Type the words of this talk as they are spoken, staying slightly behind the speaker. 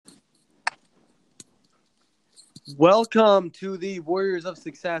Welcome to the Warriors of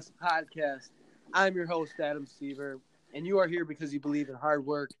Success podcast. I'm your host, Adam Seaver, and you are here because you believe in hard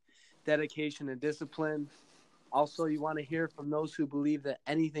work, dedication, and discipline. Also, you want to hear from those who believe that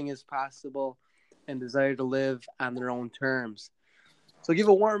anything is possible and desire to live on their own terms. So give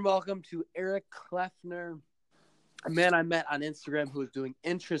a warm welcome to Eric Kleffner, a man I met on Instagram who is doing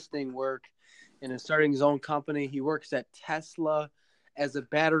interesting work and is starting his own company. He works at Tesla as a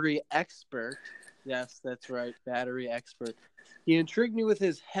battery expert. Yes, that's right, battery expert. He intrigued me with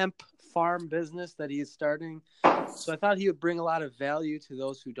his hemp farm business that he is starting. So I thought he would bring a lot of value to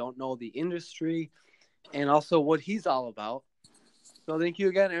those who don't know the industry and also what he's all about. So thank you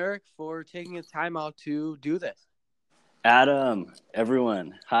again, Eric, for taking the time out to do this. Adam,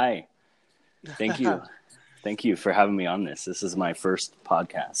 everyone, hi. Thank you. Thank you for having me on this. This is my first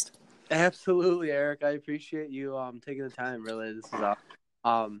podcast. Absolutely, Eric. I appreciate you taking the time. Really, this is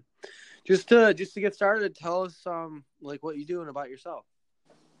awesome. Just to get started, tell us like what you do and about yourself.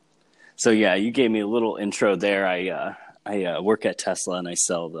 So yeah, you gave me a little intro there. I work at Tesla and I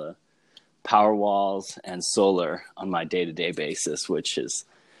sell the power walls and solar on my day-to-day basis, which is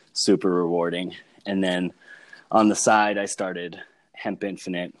super rewarding. And then on the side, I started Hemp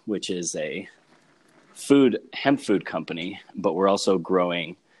Infinite, which is a hemp food company, but we're also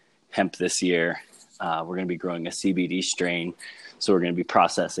growing hemp this year. We're going to be growing a CBD strain. So we're going to be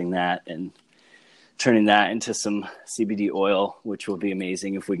processing that and turning that into some CBD oil, which will be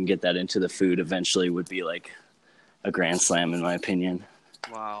amazing. If we can get that into the food eventually, would be like a grand slam in my opinion.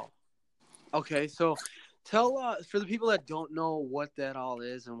 Wow. Okay, so tell for the people that don't know what that all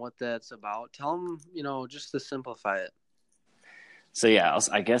is and what that's about, tell them, just to simplify it. So yeah,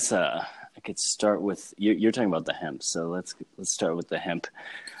 I guess I could start with you're talking about the hemp. So let's start with the hemp.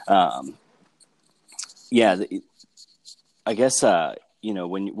 I guess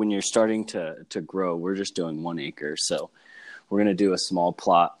when you're starting to grow, we're just doing 1 acre. So we're going to do a small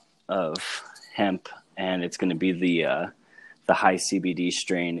plot of hemp, and it's going to be the high CBD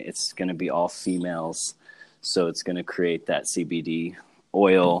strain. It's going to be all females, so it's going to create that CBD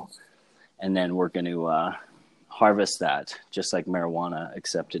oil, and then we're going to harvest that just like marijuana,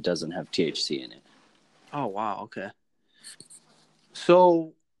 except it doesn't have THC in it. Oh wow, okay.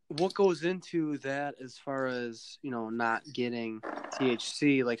 So what goes into that as far as, not getting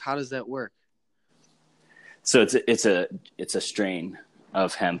THC? Like, how does that work? So it's a strain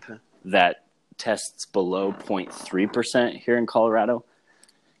of hemp that tests below 0.3% here in Colorado.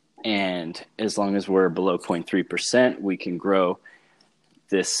 And as long as we're below 0.3%, we can grow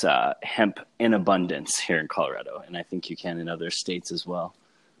this hemp in abundance here in Colorado. And I think you can in other states as well.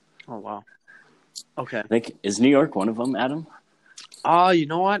 Oh, wow. Okay. Is New York one of them, Adam? You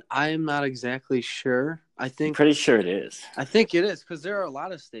know what? I am not exactly sure. I'm pretty sure it is. I think it is because there are a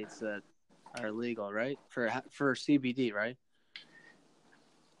lot of states that are legal, right? For CBD, right?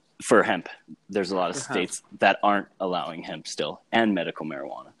 For hemp, there's a lot of states that aren't allowing hemp still, and medical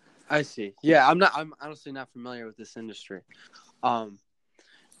marijuana. I see. Yeah, I'm honestly not familiar with this industry.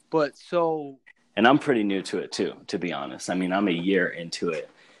 But so. And I'm pretty new to it too, to be honest. I mean, I'm a year into it,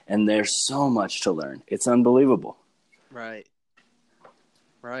 and there's so much to learn. It's unbelievable. Right.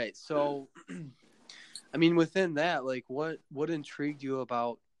 So, I mean, within that, like, what intrigued you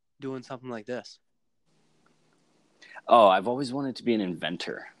about doing something like this? Oh, I've always wanted to be an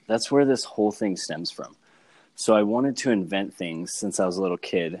inventor. That's where this whole thing stems from. So I wanted to invent things since I was a little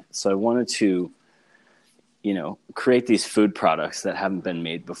kid. So I wanted to, create these food products that haven't been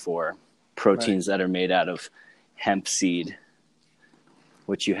made before, proteins that are made out of hemp seed,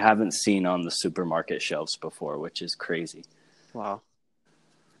 which you haven't seen on the supermarket shelves before, which is crazy. Wow.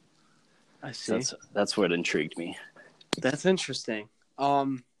 I see. That's what intrigued me. That's interesting.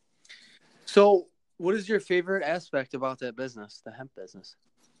 So what is your favorite aspect about that business, the hemp business?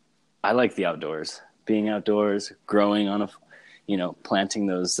 I like the outdoors, being outdoors, growing on planting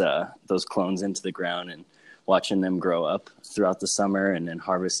those clones into the ground and watching them grow up throughout the summer and then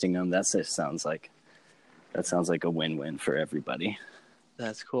harvesting them. That sounds like a win-win for everybody.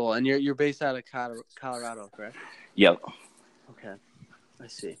 That's cool. And you're based out of Colorado, correct? Yep. Okay. I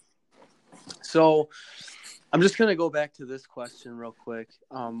see. So I'm just going to go back to this question real quick.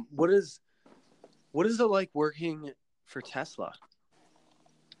 What is it like working for Tesla?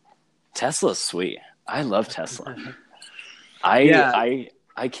 Tesla's sweet. I love Tesla. I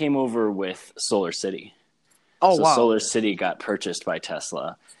came over with Solar City. Oh, wow. Solar City got purchased by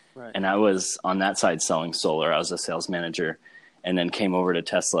Tesla. Right. And I was on that side selling solar. I was a sales manager and then came over to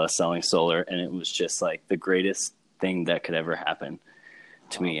Tesla selling solar. And it was just like the greatest thing that could ever happen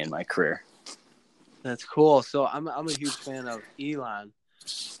to me in my career. That's cool. So I'm a huge fan of Elon,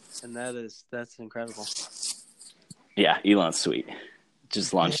 and that's incredible. Yeah, Elon's sweet.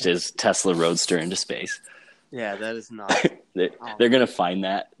 Just launched his Tesla Roadster into space. Yeah, that is nuts. They're gonna find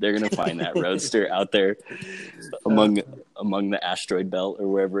that. They're gonna find that Roadster out there among the asteroid belt or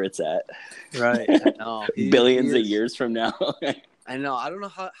wherever it's at. Right. I know. Billions of years from now. I know. I don't know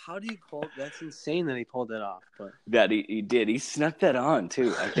how do you pull. That's insane that he pulled it off. But that he did. He snuck that on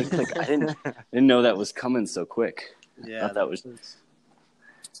too. I think I didn't know that was coming so quick. Yeah, that was.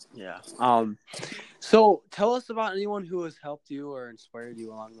 Yeah. So tell us about anyone who has helped you or inspired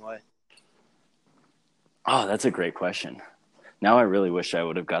you along the way. Oh, that's a great question. Now I really wish I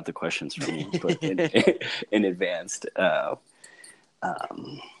would have got the questions from you, but in advance.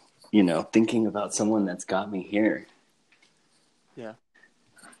 Thinking about someone that's got me here. Yeah.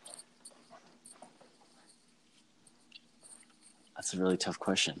 That's a really tough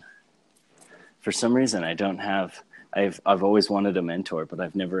question. For some reason, I don't have. I've always wanted a mentor, but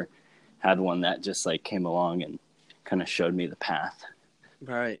I've never had one that just like came along and kind of showed me the path.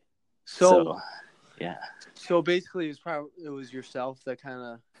 Right. So yeah. So basically, it was yourself that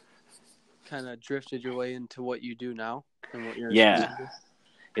kind of drifted your way into what you do now and what you're. Yeah.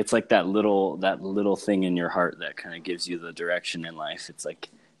 It's like that little thing in your heart that kind of gives you the direction in life. It's like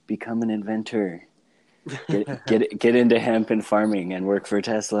become an inventor, get into hemp and farming and work for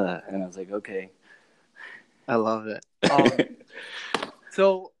Tesla. And I was like, okay. I love it.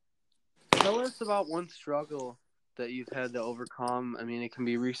 So tell us about one struggle that you've had to overcome. I mean, it can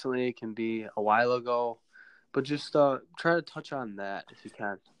be recently, it can be a while ago, but just try to touch on that if you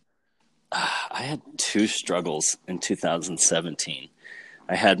can. I had two struggles in 2017.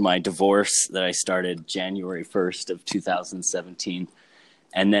 I had my divorce that I started January 1st of 2017,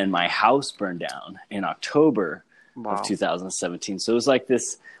 and then my house burned down in October of 2017. So it was like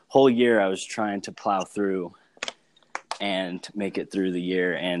this whole year I was trying to plow through and make it through the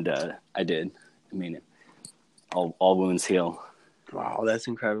year, and I did. I mean, all wounds heal. Wow, that's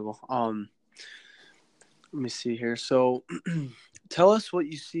incredible. Let me see here. So tell us what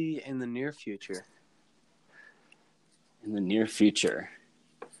you see in the near future. In the near future,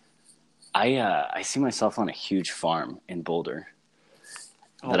 I see myself on a huge farm in Boulder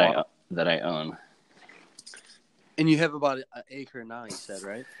that I own. And you have about an acre now, you said,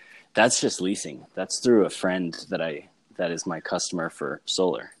 right? That's just leasing. That's through a friend that is my customer for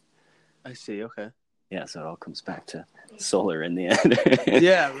solar. I see. Okay. Yeah, so it all comes back to solar in the end.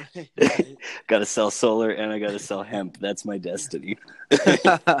 Yeah, right. Got to sell solar and I got to sell hemp. That's my destiny.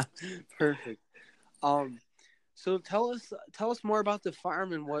 Perfect. So tell us more about the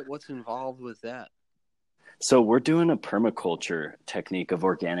farm and what's involved with that. So we're doing a permaculture technique of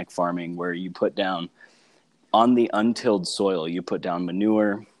organic farming where you put down on the untilled soil, you put down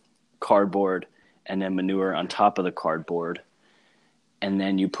manure, cardboard, and then manure on top of the cardboard. And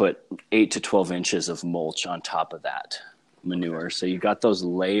then you put 8 to 12 inches of mulch on top of that manure. So you got those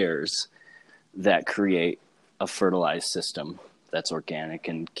layers that create a fertilized system that's organic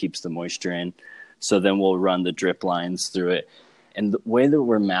and keeps the moisture in. So then we'll run the drip lines through it. And the way that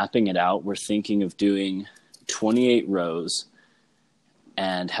we're mapping it out, we're thinking of doing 28 rows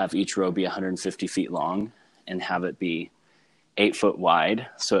and have each row be 150 feet long and have it be 8 foot wide.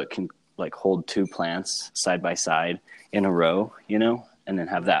 So it can like hold two plants side by side in a row, and then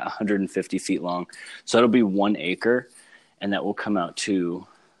have that 150 feet long. So it'll be 1 acre, and that will come out to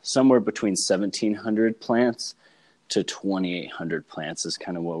somewhere between 1,700 plants to 2,800 plants is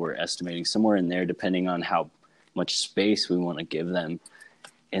kind of what we're estimating, somewhere in there, depending on how much space we want to give them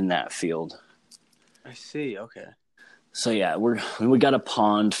in that field. I see. Okay. So yeah, we got a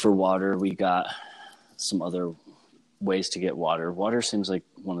pond for water. We got some other ways to get water. Water seems like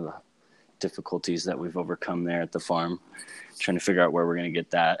one of the difficulties that we've overcome there at the farm, trying to figure out where we're going to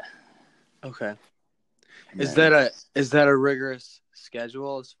get that. Okay. Is that a rigorous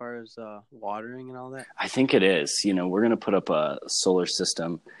schedule as far as watering and all that? I think it is. We're going to put up a solar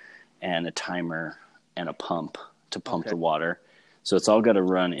system and a timer and a pump to pump the water. So it's all got to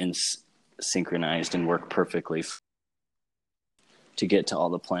run in synchronized and work perfectly to get to all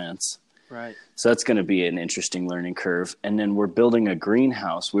the plants. Right. So that's going to be an interesting learning curve. And then we're building a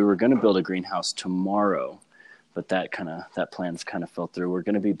greenhouse. We were going to build a greenhouse tomorrow, but that plans kind of fell through. We're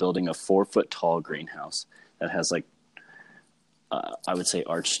going to be building a 4-foot tall greenhouse that has like, I would say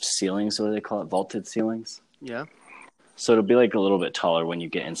arched ceilings. What do they call it? Vaulted ceilings. Yeah. So it'll be like a little bit taller when you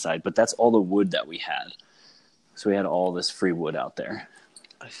get inside, but that's all the wood that we had. So we had all this free wood out there.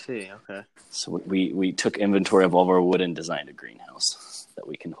 I see. Okay. So we took inventory of all of our wood and designed a greenhouse that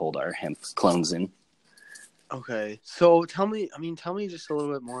we can hold our hemp clones in. Okay. So tell me just a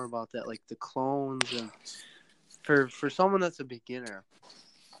little bit more about that, like the clones, and for someone that's a beginner,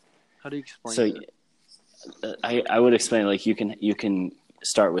 how do you explain I would explain, like, you can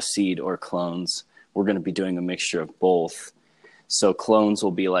start with seed or clones. We're going to be doing a mixture of both. So clones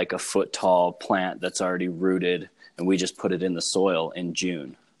will be like a foot tall plant that's already rooted, and we just put it in the soil in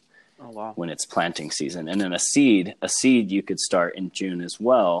June. Oh, wow. When it's planting season. And then a seed you could start in June as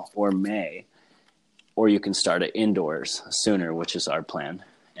well, or May, or you can start it indoors sooner, which is our plan,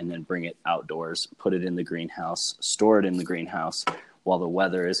 and then bring it outdoors, put it in the greenhouse, store it in the greenhouse while the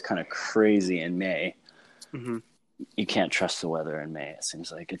weather is kind of crazy in May. Mm-hmm. You can't trust the weather in May. It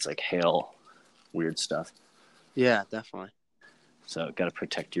seems like it's like hail, weird stuff. Yeah, definitely. So got to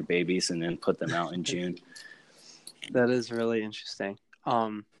protect your babies and then put them out in June. That is really interesting.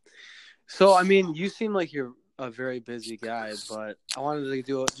 So, I mean, you seem like you're a very busy guy, but I wanted to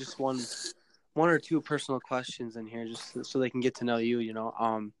do just one or two personal questions in here just so they can get to know you, you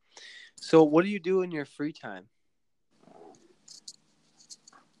know. So what do you do in your free time?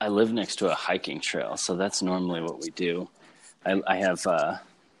 I live next to a hiking trail, so that's normally what we do. I have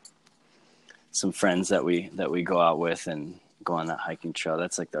some friends that we go out with and go on that hiking trail.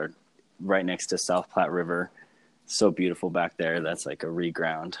 That's like they're right next to South Platte River. So beautiful back there. That's like a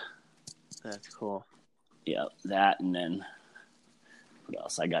reground. That's cool. Yeah, that, and then what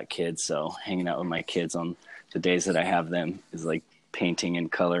else? I got kids, so hanging out with my kids on the days that I have them is like painting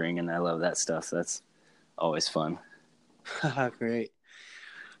and coloring, and I love that stuff. That's always fun. Great.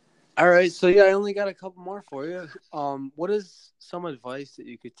 All right, so yeah, I only got a couple more for you. What is some advice that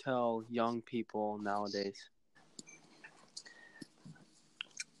you could tell young people nowadays?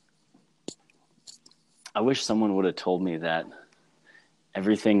 I wish someone would have told me that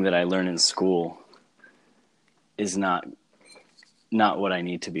everything that I learn in school is not what I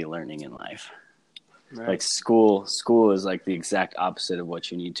need to be learning in life. Right. Like school is like the exact opposite of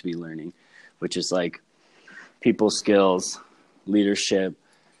what you need to be learning, which is like people skills, leadership,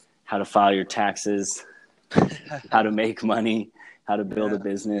 how to file your taxes, how to make money, how to build a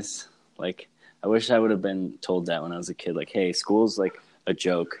business. Like, I wish I would have been told that when I was a kid. Like, hey, school's like a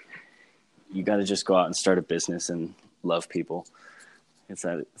joke. You got to just go out and start a business and love people. It's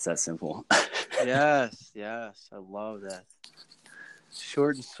that simple. Yes, I love that.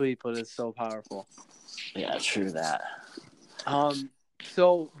 Short and sweet, but it's so powerful. Yeah, true that.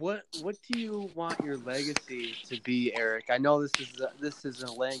 So what do you want your legacy to be, Eric? I know this is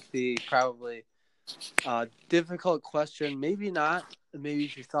a lengthy, probably difficult question. Maybe not. Maybe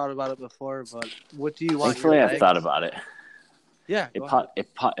if you thought about it before, but what do you want? Thankfully, I've thought about it. Yeah, it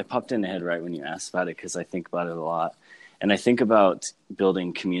popped in the head right when you asked about it, because I think about it a lot, and I think about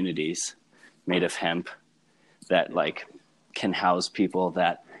building communities made of hemp that like can house people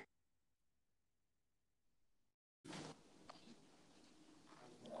that.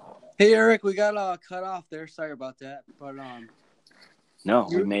 Hey Eric, we got cut off there. Sorry about that, but no,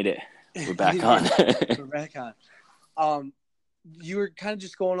 we made it. We're back on. We're back on. You were kind of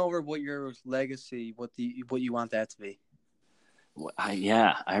just going over what your legacy, what you want that to be.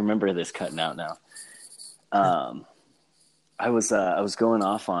 I remember this cutting out now. I was going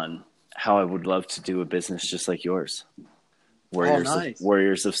off on how I would love to do a business just like yours,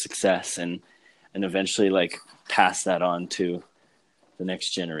 warriors of success, and eventually like pass that on to the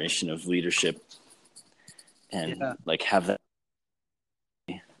next generation of leadership, and like have that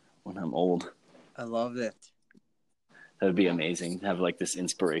when I'm old. I love it. That would be amazing to have like this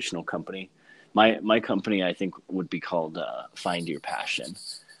inspirational company. My company, I think, would be called Find Your Passion.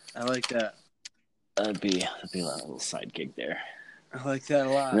 I like that. That'd be a little side gig there. I like that a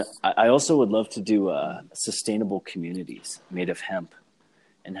lot. I also would love to do sustainable communities made of hemp,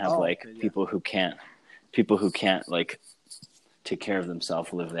 and have people who can't like take care of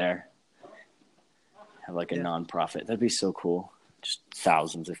themselves live there. Have like a nonprofit. That'd be so cool. Just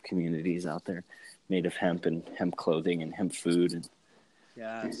thousands of communities out there made of hemp and hemp clothing and hemp food. And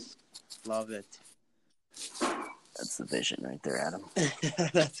yes, love it. That's the vision right there, Adam.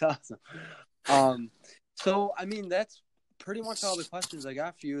 That's awesome. So I mean, that's pretty much all the questions I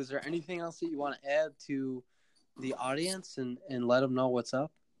got for you. Is there anything else that you want to add to the audience and let them know what's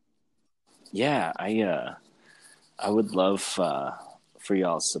up? Yeah, I would love for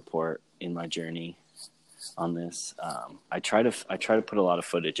y'all's support in my journey on this. I try to put a lot of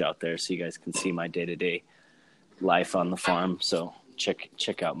footage out there so you guys can see my day-to-day life on the farm. So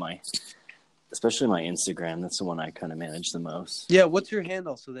check out especially my Instagram. That's the one I kind of manage the most. Yeah, what's your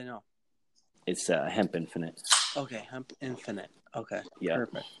handle so they know? It's Hemp Infinite. Okay, Hemp Infinite. Okay, yeah,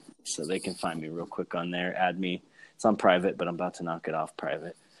 perfect. So they can find me real quick on there. Add me. It's on private, but I'm about to knock it off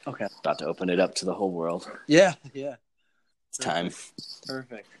private. Okay. About to open it up to the whole world. Yeah. It's time.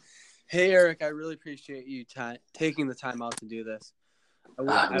 Perfect. Hey, Eric, I really appreciate you taking the time out to do this. It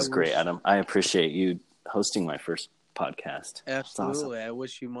was great, Adam. I appreciate you hosting my first podcast. Absolutely. Awesome. I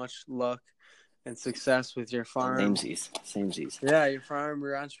wish you much luck and success with your farm. Samesies. Yeah, your farm,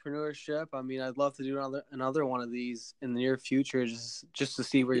 your entrepreneurship. I mean, I'd love to do another one of these in the near future, just to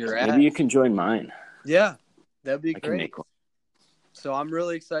see where you're at. Maybe you can join mine. Yeah, that'd be I great. can make one. So I'm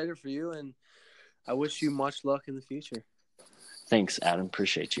really excited for you, and I wish you much luck in the future. Thanks, Adam.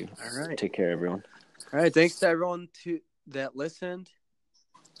 Appreciate you. All right. Take care, everyone. All right. Thanks to everyone that listened,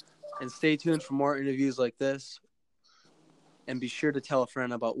 and stay tuned for more interviews like this. And be sure to tell a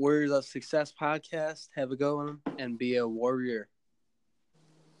friend about Warriors of Success podcast. Have a good one and be a warrior.